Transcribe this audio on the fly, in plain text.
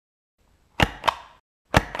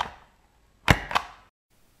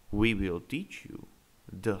we will teach you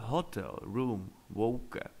the hotel room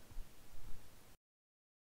vocab.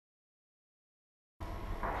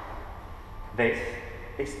 This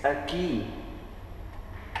is a key.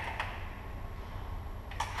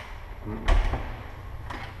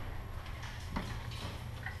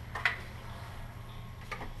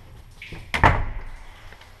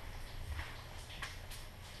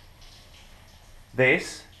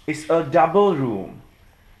 This is a double room.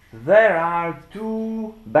 There are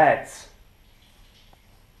 2 beds.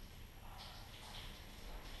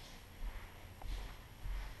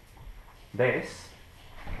 This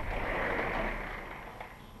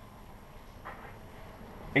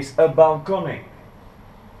is a balcony.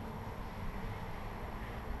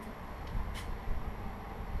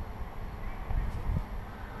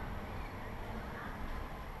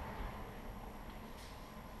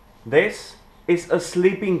 This is a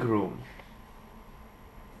sleeping room.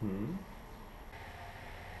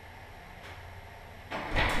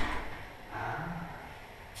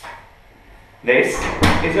 This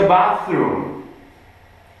is a bathroom,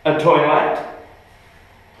 a toilet,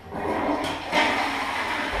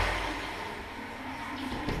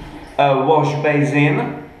 a wash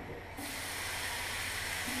basin,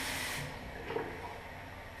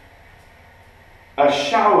 a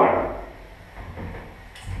shower,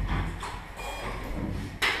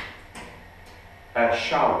 a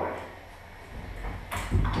shower.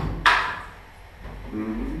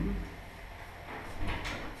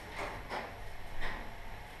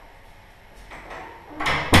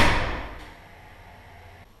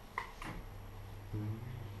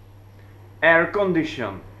 Air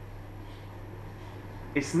condition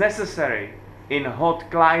is necessary in hot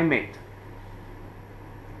climate.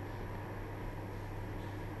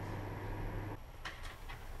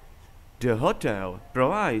 The hotel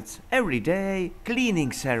provides everyday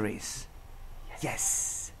cleaning service.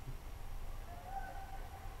 Yes.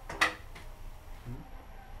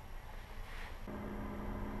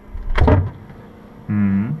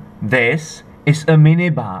 This is a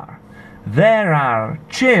minibar. There are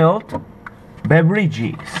chilled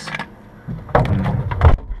beverages.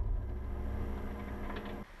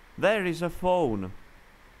 There is a phone,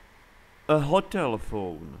 a hotel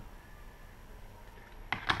phone.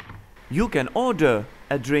 You can order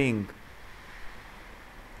a drink.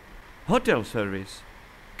 Hotel service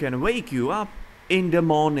can wake you up in the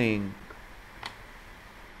morning.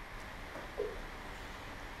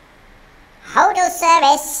 Hotel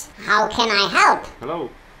service, how can I help? Hello.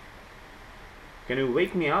 Can you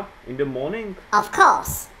wake me up in the morning Of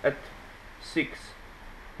course. at 6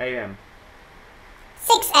 a.m.?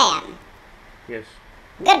 6 a.m. Yes,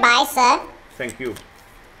 Goodbye, sir. thank you.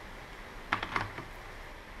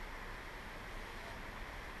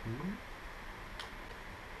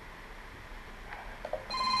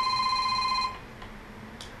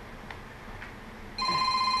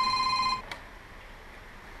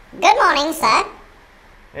 Good morning, sir.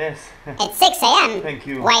 Yes, It's 6 a.m. thank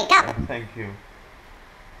you. Wake up. Thank you.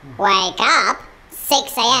 Wake up.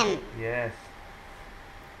 6 a.m. Yes.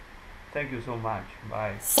 Thank you so much.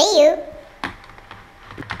 Bye. See you.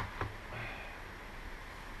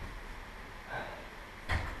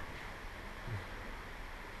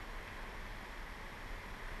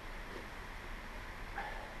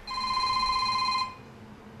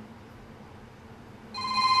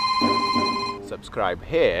 Subscribe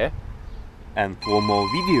here, and for more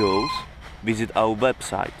videos, visit our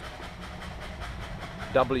website.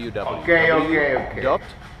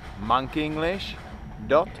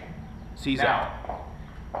 www.monkeyenglish.cz.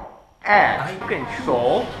 And you can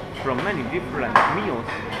choose from many different meals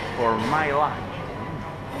for my lunch.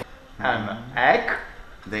 An egg.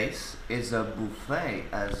 This is a buffet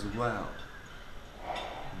as well.